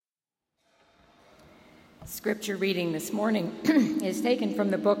Scripture reading this morning is taken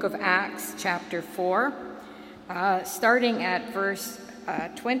from the book of Acts, chapter 4, starting at verse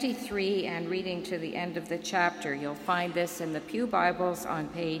 23 and reading to the end of the chapter. You'll find this in the Pew Bibles on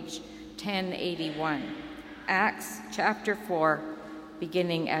page 1081. Acts, chapter 4,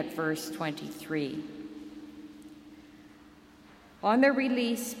 beginning at verse 23. On their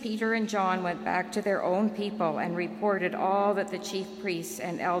release, Peter and John went back to their own people and reported all that the chief priests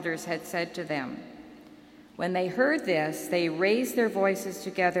and elders had said to them. When they heard this, they raised their voices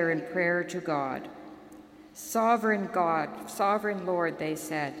together in prayer to God. Sovereign God, sovereign Lord, they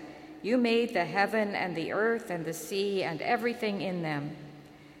said, you made the heaven and the earth and the sea and everything in them.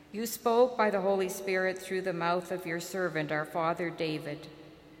 You spoke by the Holy Spirit through the mouth of your servant, our father David.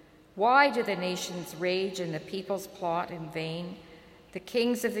 Why do the nations rage and the peoples plot in vain? The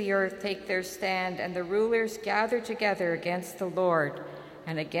kings of the earth take their stand, and the rulers gather together against the Lord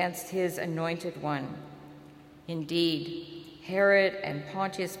and against his anointed one. Indeed, Herod and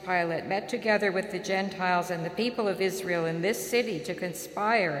Pontius Pilate met together with the Gentiles and the people of Israel in this city to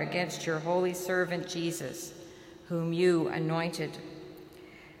conspire against your holy servant Jesus, whom you anointed.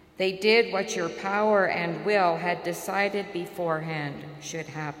 They did what your power and will had decided beforehand should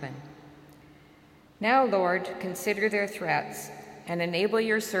happen. Now, Lord, consider their threats and enable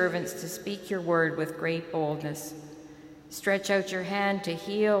your servants to speak your word with great boldness. Stretch out your hand to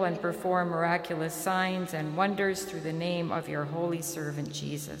heal and perform miraculous signs and wonders through the name of your holy servant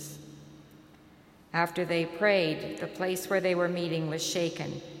Jesus. After they prayed, the place where they were meeting was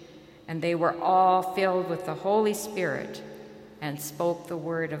shaken, and they were all filled with the Holy Spirit and spoke the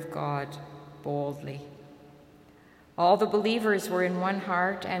word of God boldly. All the believers were in one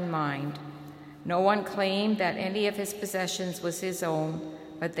heart and mind. No one claimed that any of his possessions was his own,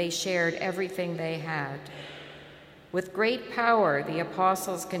 but they shared everything they had. With great power, the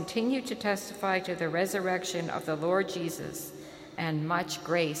apostles continued to testify to the resurrection of the Lord Jesus, and much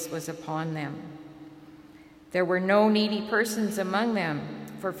grace was upon them. There were no needy persons among them,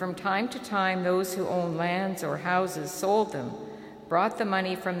 for from time to time those who owned lands or houses sold them, brought the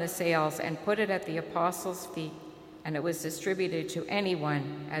money from the sales, and put it at the apostles' feet, and it was distributed to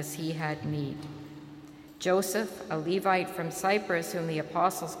anyone as he had need. Joseph, a Levite from Cyprus, whom the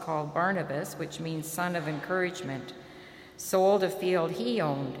apostles called Barnabas, which means son of encouragement, sold a field he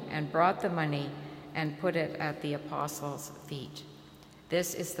owned and brought the money and put it at the apostles' feet.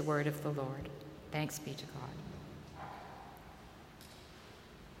 This is the word of the Lord. Thanks be to God.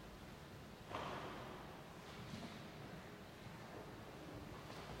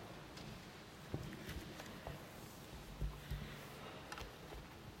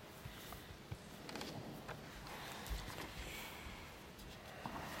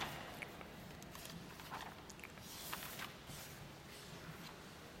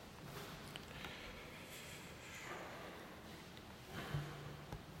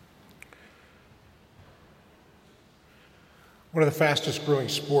 One of the fastest growing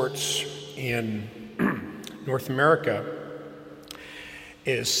sports in North America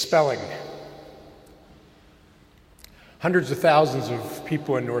is spelling. Hundreds of thousands of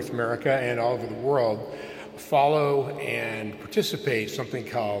people in North America and all over the world follow and participate in something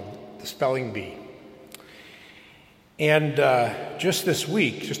called the spelling bee. And just this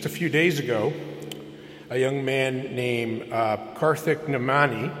week, just a few days ago, a young man named Karthik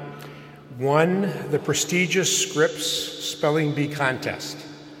Namani won the prestigious Scripps Spelling Bee contest.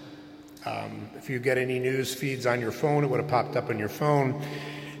 If you get any news feeds on your phone, it would have popped up on your phone.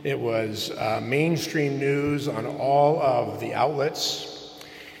 It was mainstream news on all of the outlets.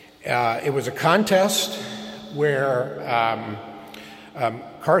 It was a contest where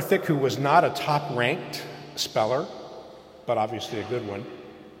Karthik, who was not a top-ranked speller, but obviously a good one,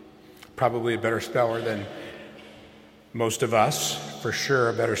 probably a better speller than most of us, for sure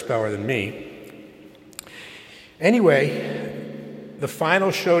a better speller than me. Anyway, the final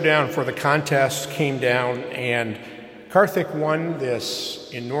showdown for the contest came down, and Karthik won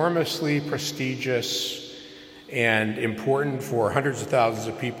this enormously prestigious and important for hundreds of thousands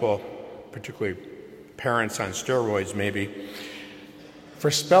of people, particularly parents on steroids maybe,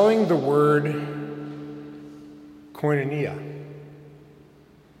 for spelling the word koinonia.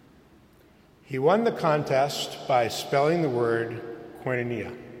 He won the contest by spelling the word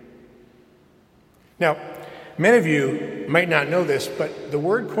koinonia. Now, many of you might not know this, but the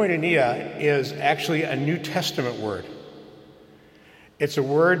word koinonia is actually a New Testament word. It's a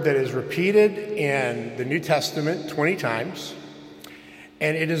word that is repeated in the New Testament 20 times,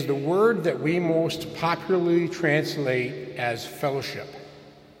 and it is the word that we most popularly translate as fellowship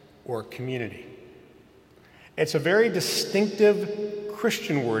or community. It's a very distinctive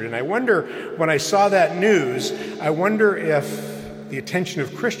Christian word. And I wonder, when I saw that news, I wonder if the attention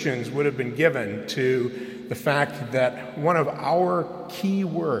of Christians would have been given to the fact that one of our key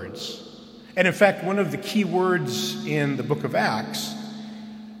words, and in fact, one of the key words in the book of Acts,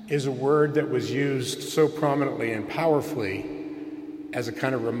 is a word that was used so prominently and powerfully as a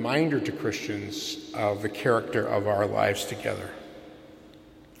kind of reminder to Christians of the character of our lives together.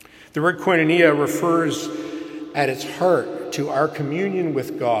 The word koinonia refers at its heart to our communion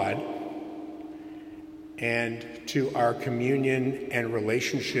with God and to our communion and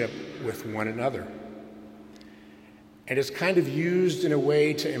relationship with one another. And it's kind of used in a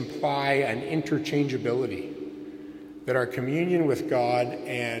way to imply an interchangeability, that our communion with God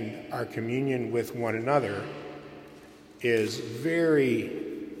and our communion with one another is very,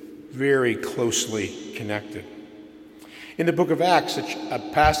 very closely connected. In the book of Acts, a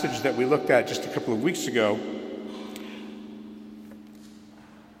passage that we looked at just a couple of weeks ago,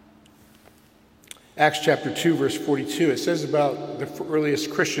 Acts chapter 2, verse 42, it says about the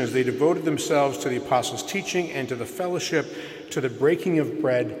earliest Christians, they devoted themselves to the apostles' teaching and to the fellowship, to the breaking of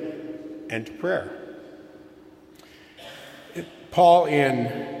bread, and to prayer. Paul,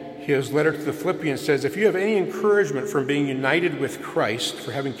 in his letter to the Philippians, says, if you have any encouragement from being united with Christ,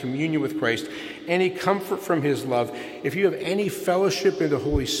 for having communion with Christ, any comfort from his love, if you have any fellowship in the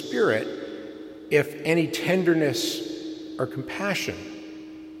Holy Spirit, if any tenderness or compassion.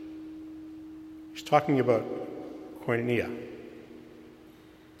 He's talking about koinonia.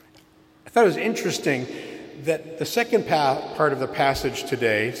 I thought it was interesting that the second part of the passage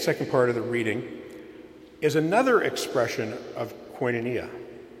today, second part of the reading, is another expression of koinonia,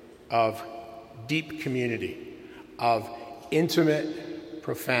 of deep community, of intimate,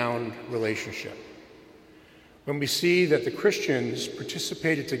 profound relationship. When we see that the Christians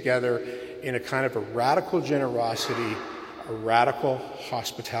participated together in a kind of a radical generosity, a radical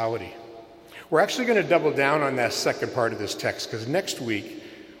hospitality. We're actually going to double down on that second part of this text, because next week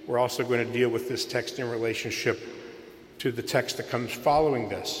we're also going to deal with this text in relationship to the text that comes following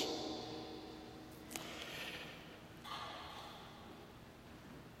this.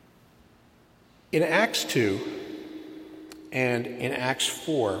 In Acts 2 and in Acts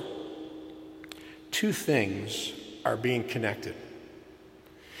 4, two things are being connected.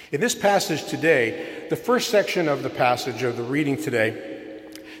 In this passage today, the first section of the passage of the reading today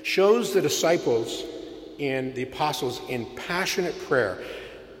shows the disciples and the apostles in passionate prayer.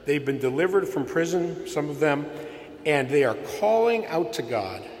 They've been delivered from prison, some of them, and they are calling out to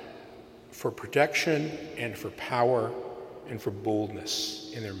God for protection and for power and for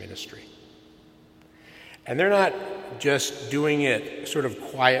boldness in their ministry. And they're not just doing it sort of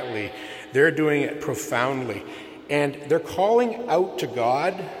quietly, they're doing it profoundly. And they're calling out to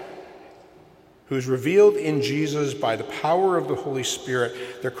God, who is revealed in Jesus by the power of the Holy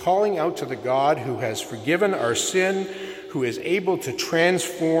Spirit. They're calling out to the God who has forgiven our sin, who is able to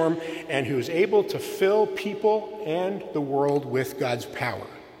transform, and who is able to fill people and the world with God's power.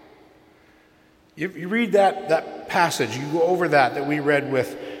 You read that passage, you go over that we read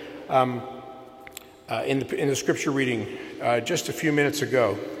with in the scripture reading just a few minutes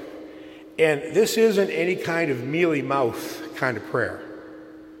ago. And this isn't any kind of mealy-mouth kind of prayer.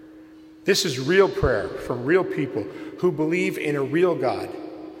 This is real prayer from real people who believe in a real God.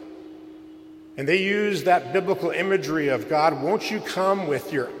 And they use that biblical imagery of God, won't you come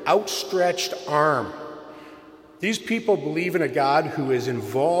with your outstretched arm? These people believe in a God who is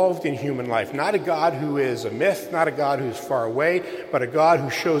involved in human life, not a God who is a myth, not a God who's far away, but a God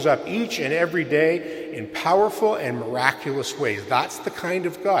who shows up each and every day in powerful and miraculous ways. That's the kind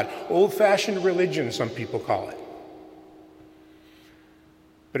of God. Old-fashioned religion, some people call it.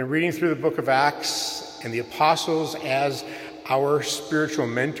 But in reading through the book of Acts and the apostles as our spiritual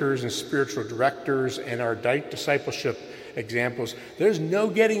mentors and spiritual directors and our discipleship examples, there's no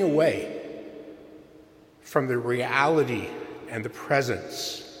getting away from the reality and the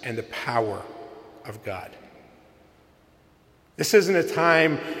presence and the power of God. This isn't a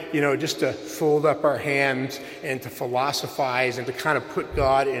time, just to fold up our hands and to philosophize and to kind of put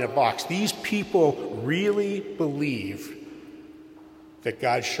God in a box. These people really believe that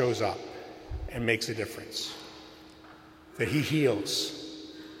God shows up and makes a difference, that he heals,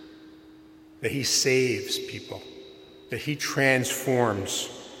 that he saves people, that he transforms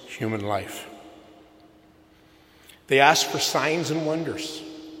human life. They ask for signs and wonders.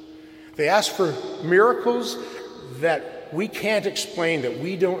 They ask for miracles that we can't explain, that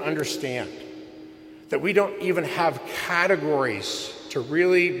we don't understand, that we don't even have categories to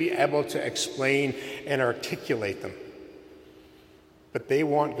really be able to explain and articulate them. But they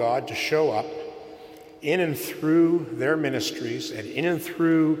want God to show up in and through their ministries and in and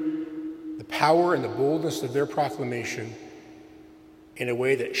through the power and the boldness of their proclamation in a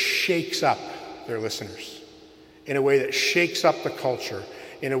way that shakes up their listeners, in a way that shakes up the culture,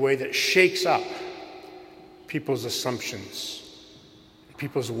 in a way that shakes up people's assumptions,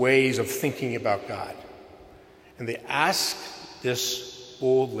 people's ways of thinking about God. And they ask this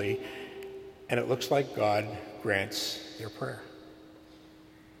boldly, and it looks like God grants their prayer.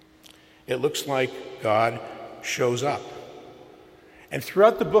 It looks like God shows up. And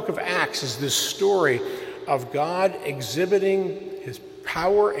throughout the book of Acts is this story of God exhibiting his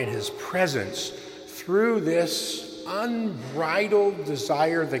power and his presence through this unbridled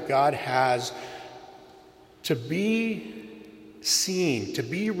desire that God has to be seen, to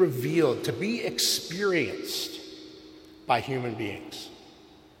be revealed, to be experienced by human beings.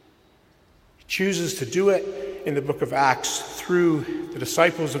 He chooses to do it in the book of Acts through the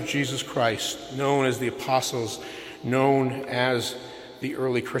disciples of Jesus Christ, known as the apostles, known as the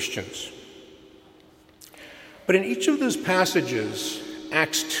early Christians. But in each of those passages,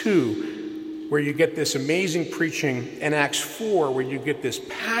 Acts 2, where you get this amazing preaching, and Acts 4, where you get this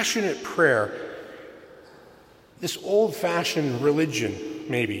passionate prayer, this old-fashioned religion,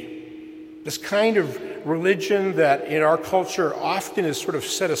 maybe, this kind of religion that in our culture often is sort of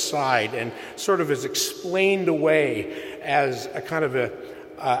set aside and sort of is explained away as a kind of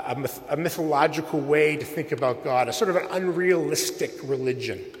a mythological way to think about God, a sort of an unrealistic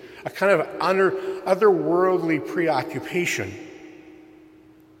religion, a kind of otherworldly preoccupation.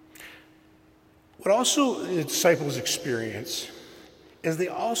 What also the disciples experience is they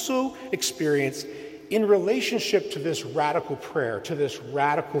also experience, in relationship to this radical prayer, to this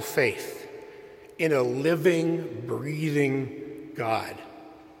radical faith, in a living, breathing God.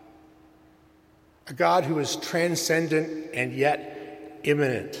 A God who is transcendent and yet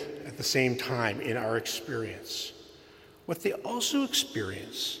immanent at the same time in our experience. What they also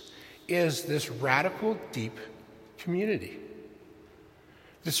experience is this radical, deep community.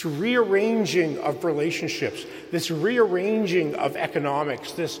 This rearranging of relationships, this rearranging of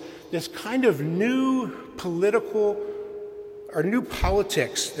economics, this kind of new political or new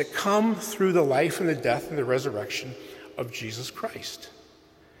politics that come through the life and the death and the resurrection of Jesus Christ.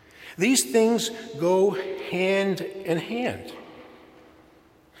 These things go hand in hand.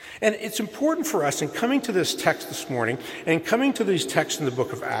 And it's important for us in coming to this text this morning and coming to these texts in the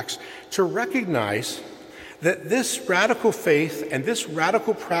book of Acts to recognize that this radical faith and this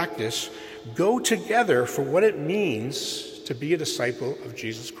radical practice go together for what it means to be a disciple of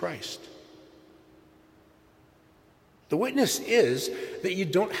Jesus Christ. The witness is that you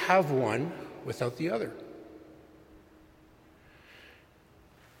don't have one without the other.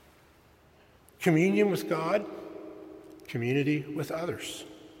 Communion with God, community with others.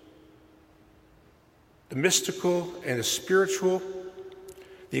 The mystical and the spiritual,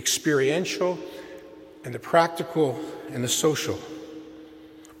 the experiential and the practical and the social.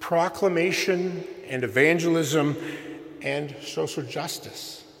 Proclamation and evangelism and social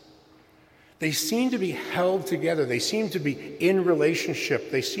justice. They seem to be held together. They seem to be in relationship.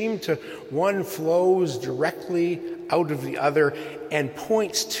 They seem to, one flows directly out of the other and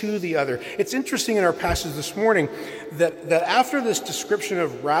points to the other. It's interesting in our passage this morning that after this description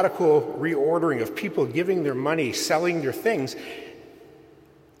of radical reordering of people giving their money, selling their things,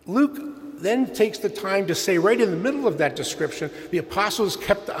 Luke then takes the time to say right in the middle of that description, the apostles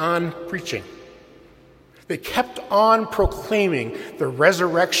kept on preaching. They kept on proclaiming the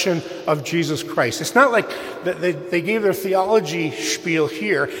resurrection of Jesus Christ. It's not like they gave their theology spiel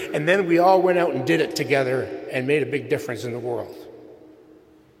here and then we all went out and did it together and made a big difference in the world.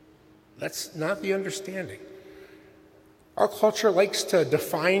 That's not the understanding. Our culture likes to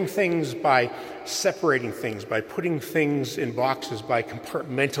define things by separating things, by putting things in boxes, by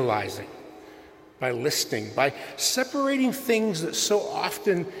compartmentalizing, by listing, by separating things that so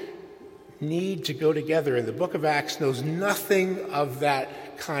often need to go together. And the book of Acts knows nothing of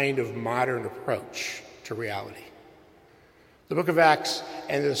that kind of modern approach to reality. The book of Acts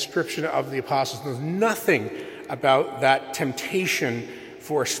and the description of the apostles knows nothing about that temptation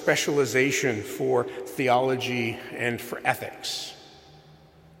for specialization, for theology and for ethics,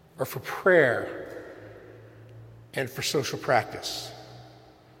 or for prayer and for social practice.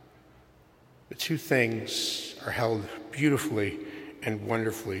 The two things are held beautifully and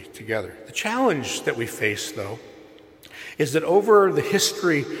wonderfully together. The challenge that we face, though, is that over the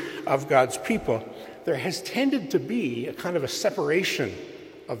history of God's people, there has tended to be a kind of a separation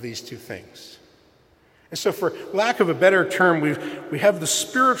of these two things. And so for lack of a better term, we have the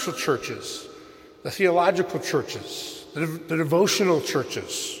spiritual churches, the theological churches, the devotional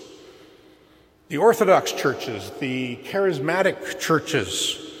churches, The Orthodox churches, the charismatic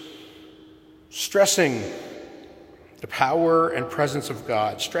churches, stressing the power and presence of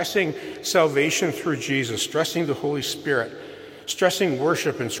God, stressing salvation through Jesus, stressing the Holy Spirit, stressing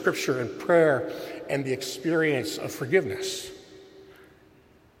worship and scripture and prayer and the experience of forgiveness.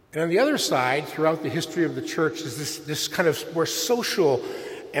 And on the other side, throughout the history of the church, is this kind of more social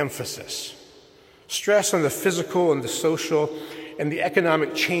emphasis. Stress on the physical and the social and the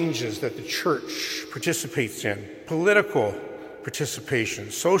economic changes that the church participates in, political participation,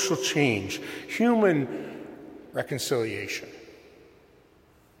 social change, human reconciliation.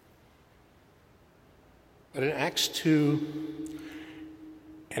 But in Acts 2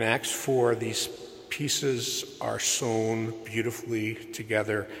 and Acts 4, these pieces are sewn beautifully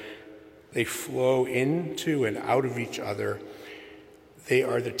together. They flow into and out of each other. They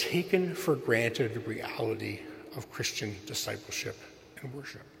are the taken for granted reality of Christian discipleship and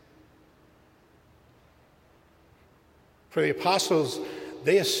worship. For the apostles,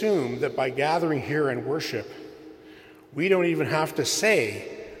 they assumed that by gathering here and worship, we don't even have to say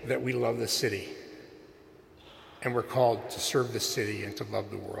that we love the city and we're called to serve the city and to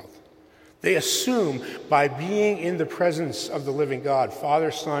love the world. They assume by being in the presence of the living God,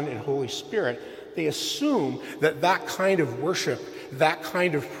 Father, Son, and Holy Spirit, they assume that that kind of worship, that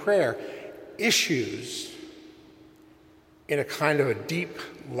kind of prayer issues in a kind of a deep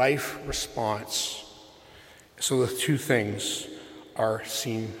life response. So the two things are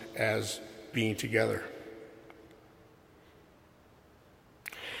seen as being together.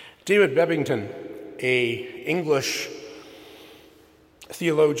 David Bebbington, an English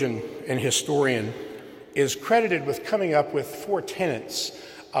theologian and historian, is credited with coming up with 4 tenets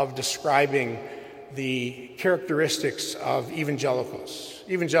of describing the characteristics of evangelicals.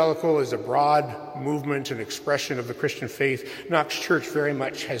 Evangelical is a broad movement and expression of the Christian faith. Knox Church very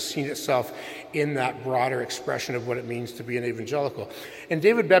much has seen itself in that broader expression of what it means to be an evangelical. And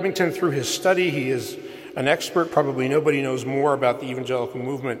David Bebbington, through his study, he is an expert. Probably nobody knows more about the evangelical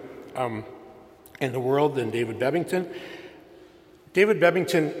movement in the world than David Bebbington. David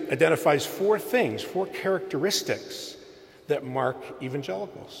Bebbington identifies 4 things, 4 characteristics that mark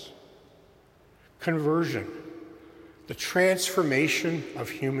evangelicals. Conversion, the transformation of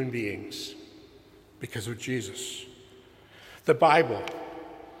human beings because of Jesus. The Bible,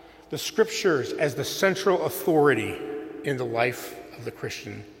 the scriptures as the central authority in the life of the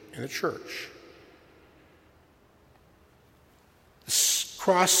Christian in the church.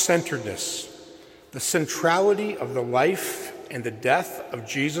 Cross-centeredness, the centrality of the life and the death of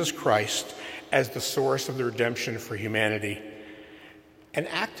Jesus Christ as the source of the redemption for humanity. And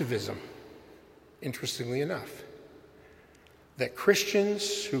activism, interestingly enough, that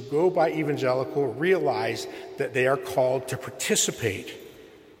Christians who go by evangelical realize that they are called to participate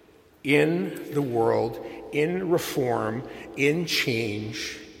in the world, in reform, in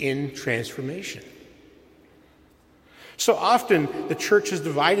change, in transformation. So often the church has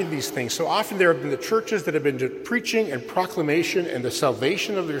divided these things. So often there have been the churches that have been preaching and proclamation and the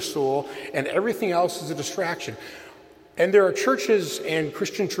salvation of their soul, and everything else is a distraction. And there are churches and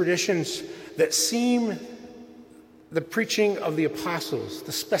Christian traditions that seem the preaching of the apostles,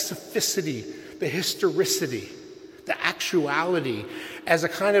 the specificity, the historicity, the actuality, as a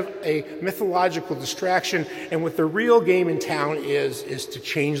kind of a mythological distraction, and what the real game in town is to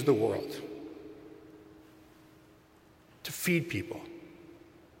change the world. To feed people,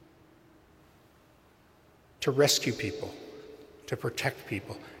 to rescue people, to protect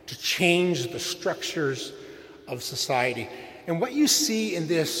people, to change the structures of society. And what you see in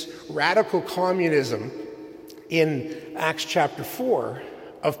this radical communism in Acts chapter 4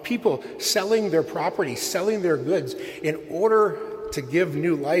 of people selling their property, selling their goods in order to give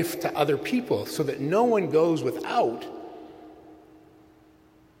new life to other people so that no one goes without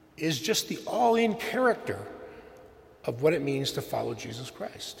is just the all-in character of what it means to follow Jesus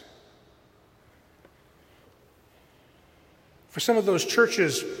Christ. For some of those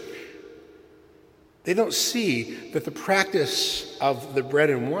churches, they don't see that the practice of the bread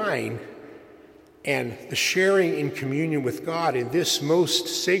and wine and the sharing in communion with God in this most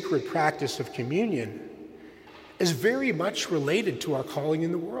sacred practice of communion is very much related to our calling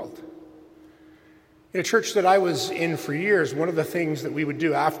in the world. In a church that I was in for years, one of the things that we would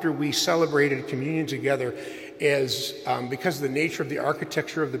do after we celebrated communion together is, because of the nature of the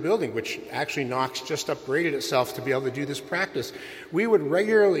architecture of the building, which actually Knox just upgraded itself to be able to do this practice, we would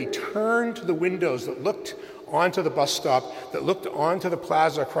regularly turn to the windows that looked onto the bus stop, that looked onto the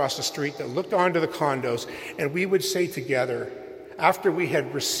plaza across the street, that looked onto the condos, and we would say together, after we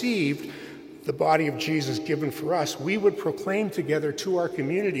had received the body of Jesus given for us, we would proclaim together to our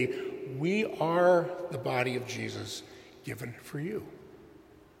community we are the body of Jesus given for you.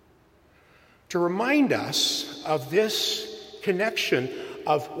 To remind us of this connection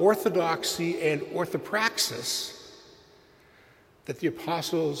of orthodoxy and orthopraxis that the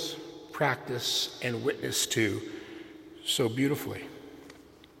apostles practice and witness to so beautifully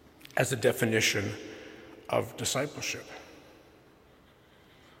as a definition of discipleship.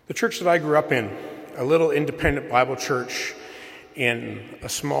 The church that I grew up in, a little independent Bible church in a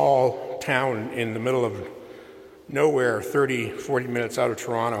small town in the middle of nowhere, 30, 40 minutes out of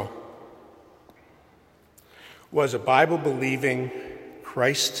Toronto, was a Bible-believing,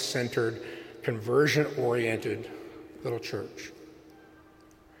 Christ-centered, conversion-oriented little church.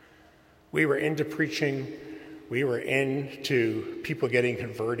 We were into preaching. We were into people getting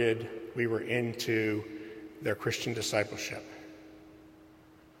converted. We were into their Christian discipleship.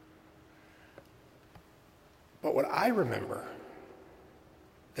 But what I remember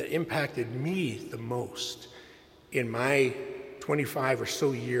that impacted me the most in my 25 or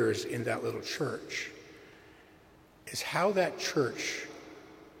so years in that little church is how that church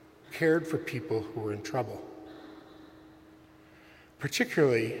cared for people who were in trouble,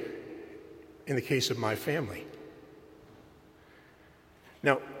 particularly in the case of my family.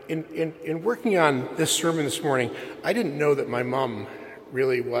 Now, in working on this sermon this morning, I didn't know that my mom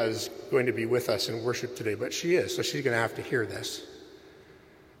really was going to be with us in worship today, but she is, so she's going to have to hear this.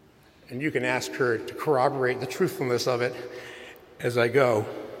 And you can ask her to corroborate the truthfulness of it as I go.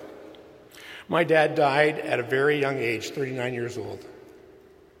 My dad died at a very young age, 39 years old.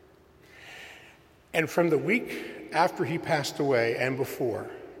 And from the week after he passed away and before,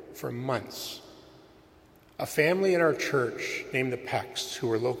 for months, a family in our church named the Pecks, who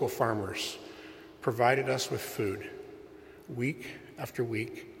were local farmers, provided us with food week after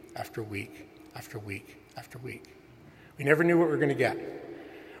week after week after week after week. We never knew what we were going to get.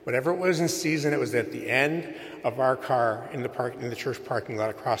 Whatever it was in season, it was at the end of our car in the church parking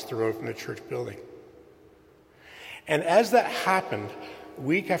lot across the road from the church building. And as that happened,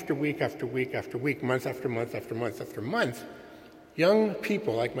 week after week after week after week, month after month after month after month, young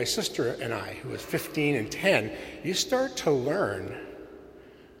people like my sister and I, who was 15 and 10, you start to learn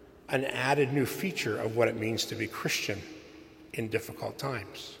an added new feature of what it means to be Christian in difficult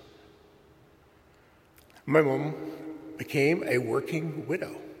times. My mom became a working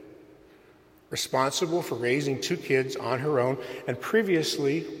widow, responsible for raising 2 kids on her own, and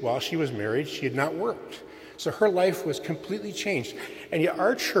previously, while she was married, she had not worked. So her life was completely changed. And yet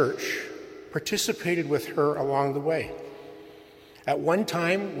our church participated with her along the way. At one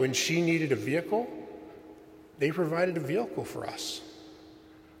time, when she needed a vehicle, they provided a vehicle for us.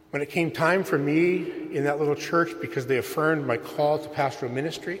 When it came time for me in that little church, because they affirmed my call to pastoral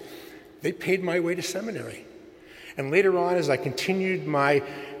ministry, they paid my way to seminary. And later on, as I continued my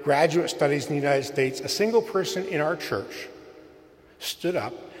graduate studies in the United States, a single person in our church stood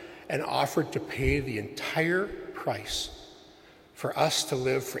up and offered to pay the entire price for us to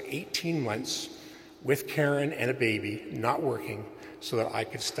live for 18 months with Karen and a baby, not working, so that I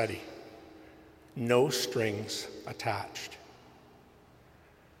could study. No strings attached.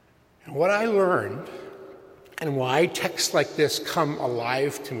 And what I learned, and why texts like this come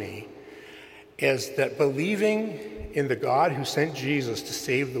alive to me, is that believing in the God who sent Jesus to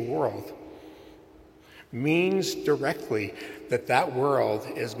save the world means directly that that world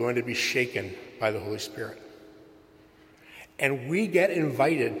is going to be shaken by the Holy Spirit. And we get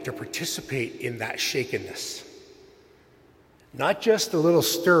invited to participate in that shakenness. Not just a little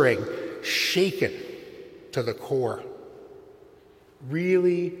stirring, shaken to the core.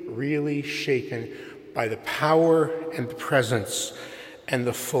 Really, really shaken by the power and the presence and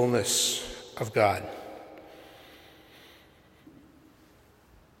the fullness of God.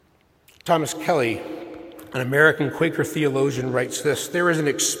 Thomas Kelly, an American Quaker theologian, writes this: "There is an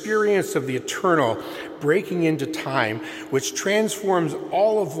experience of the eternal breaking into time which transforms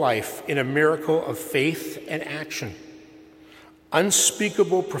all of life in a miracle of faith and action.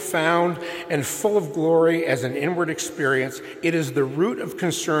 Unspeakable, profound, and full of glory as an inward experience, it is the root of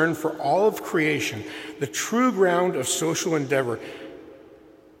concern for all of creation, the true ground of social endeavor.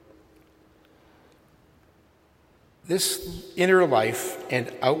 This inner life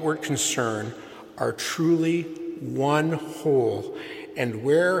and outward concern are truly one whole, and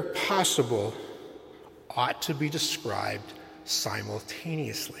where possible, ought to be described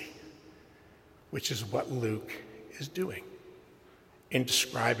simultaneously," which is what Luke is doing in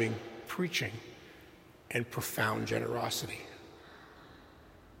describing preaching and profound generosity.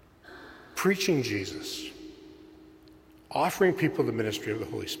 Preaching Jesus, offering people the ministry of the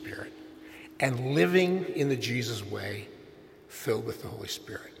Holy Spirit, and living in the Jesus way, filled with the Holy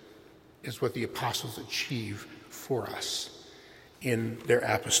Spirit. is what the apostles achieve for us in their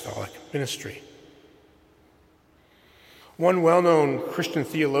apostolic ministry. One well-known Christian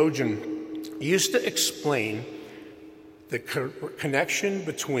theologian used to explain the connection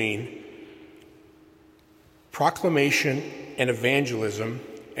between proclamation and evangelism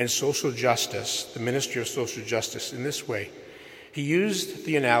and social justice, the ministry of social justice, in this way. He used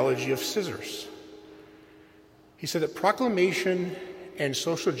the analogy of scissors. He said that proclamation and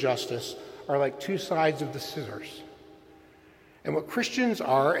social justice are like two sides of the scissors. And what Christians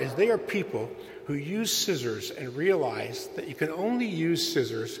are is they are people who use scissors and realize that you can only use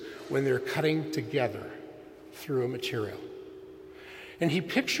scissors when they're cutting together through a material. And he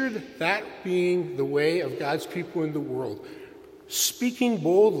pictured that being the way of God's people in the world, speaking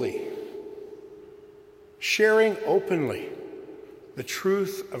boldly, sharing openly the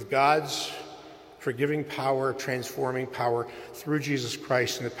truth of God's forgiving power, transforming power through Jesus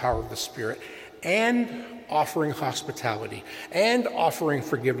Christ and the power of the Spirit, and offering hospitality, and offering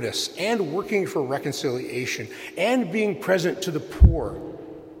forgiveness, and working for reconciliation, and being present to the poor,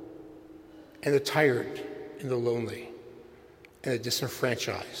 and the tired, and the lonely, and the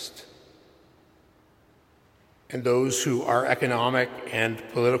disenfranchised, and those who our economic and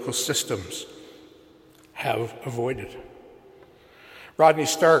political systems have avoided. Rodney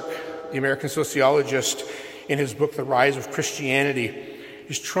Stark, the American sociologist, in his book, The Rise of Christianity,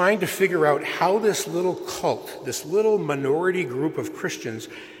 is trying to figure out how this little cult, this little minority group of Christians,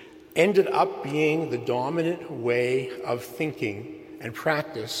 ended up being the dominant way of thinking and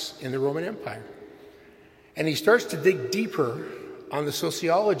practice in the Roman Empire. And he starts to dig deeper on the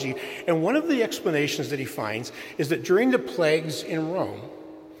sociology, and one of the explanations that he finds is that during the plagues in Rome,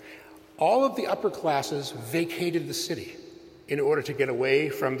 all of the upper classes vacated the city in order to get away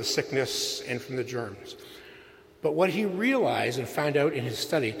from the sickness and from the germs. But what he realized and found out in his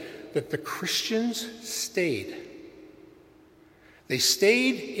study, that the Christians stayed. They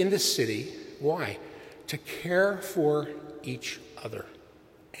stayed in the city. Why? To care for each other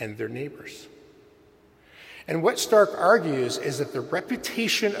and their neighbors. And what Stark argues is that the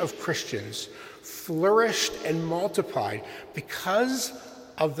reputation of Christians flourished and multiplied because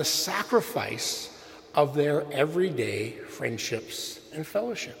of the sacrifice of their everyday friendships and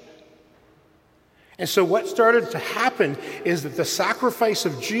fellowship. And so what started to happen is that the sacrifice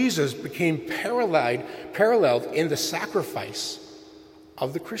of Jesus became paralleled in the sacrifice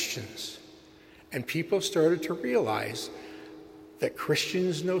of the Christians. And people started to realize that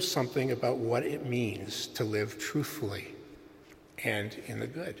Christians know something about what it means to live truthfully and in the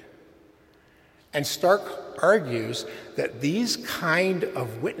good. And Stark argues that these kind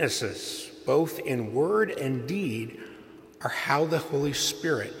of witnesses, both in word and deed, are how the Holy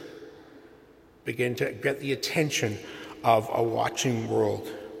Spirit begin to get the attention of a watching world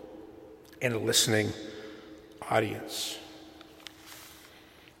and a listening audience.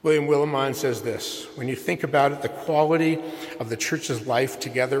 William Willimon says this: when you think about it, the quality of the church's life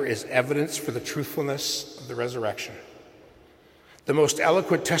together is evidence for the truthfulness of the resurrection. The most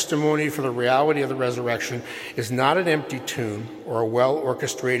eloquent testimony for the reality of the resurrection is not an empty tune or a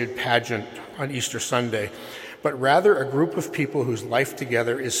well-orchestrated pageant on Easter Sunday, but rather a group of people whose life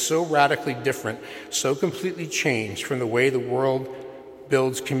together is so radically different, so completely changed from the way the world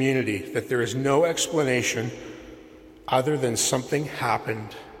builds community, that there is no explanation other than something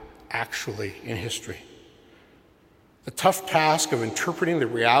happened actually in history. The tough task of interpreting the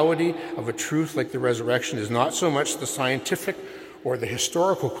reality of a truth like the resurrection is not so much the scientific or the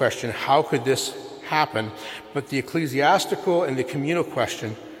historical question, how could this happen, but the ecclesiastical and the communal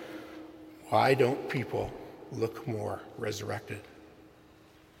question, why don't people look more resurrected?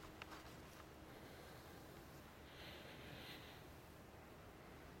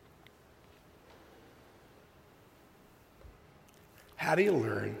 How do you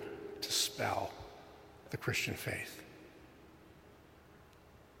learn to spell the Christian faith?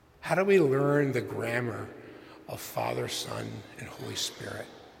 How do we learn the grammar of Father, Son, and Holy Spirit?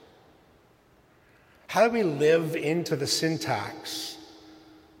 How do we live into the syntax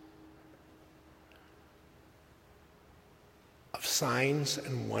of signs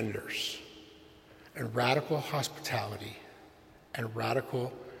and wonders and radical hospitality and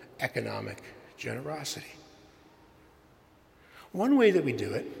radical economic generosity? One way that we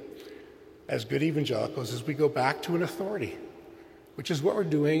do it as good evangelicals is we go back to an authority, which is what we're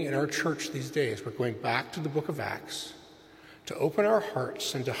doing in our church these days. We're going back to the book of Acts to open our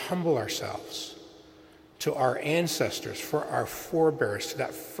hearts and to humble ourselves to our ancestors, for our forebears, to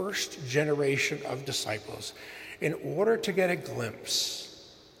that first generation of disciples, in order to get a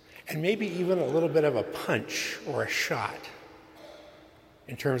glimpse and maybe even a little bit of a punch or a shot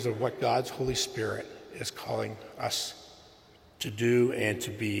in terms of what God's Holy Spirit is calling us to do and to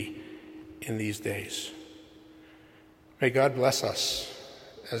be in these days. May God bless us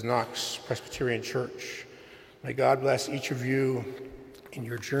as Knox Presbyterian Church. May God bless each of you in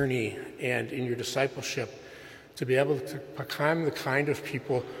your journey and in your discipleship to be able to become the kind of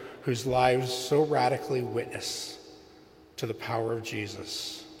people whose lives so radically witness to the power of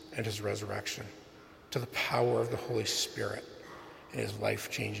Jesus and his resurrection, to the power of the Holy Spirit in his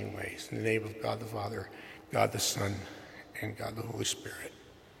life-changing ways. In the name of God the Father, God the Son, and God the Holy Spirit.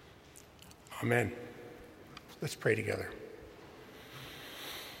 Amen. Let's pray together.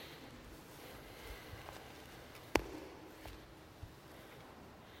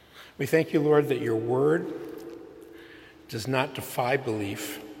 We thank you, Lord, that your word does not defy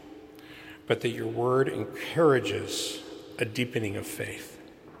belief, but that your word encourages a deepening of faith.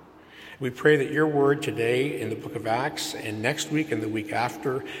 We pray that your word today in the book of Acts and next week and the week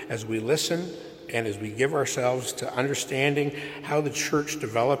after, as we listen and as we give ourselves to understanding how the church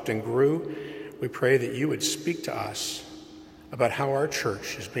developed and grew, we pray that you would speak to us about how our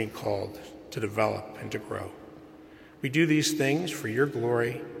church is being called to develop and to grow. We do these things for your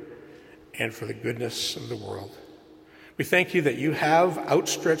glory and for the goodness of the world. We thank you that you have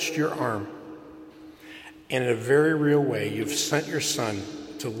outstretched your arm, and in a very real way, you've sent your Son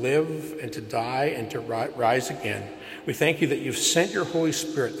to live and to die and to rise again. We thank you that you've sent your Holy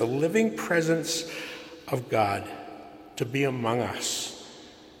Spirit, the living presence of God, to be among us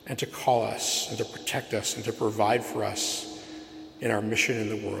and to call us and to protect us and to provide for us in our mission in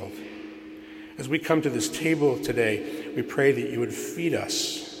the world. As we come to this table today, we pray that you would feed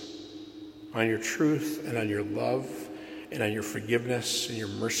us on your truth and on your love and on your forgiveness and your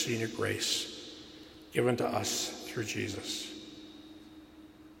mercy and your grace given to us through Jesus.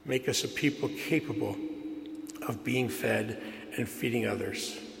 Make us a people capable of being fed and feeding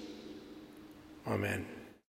others. Amen.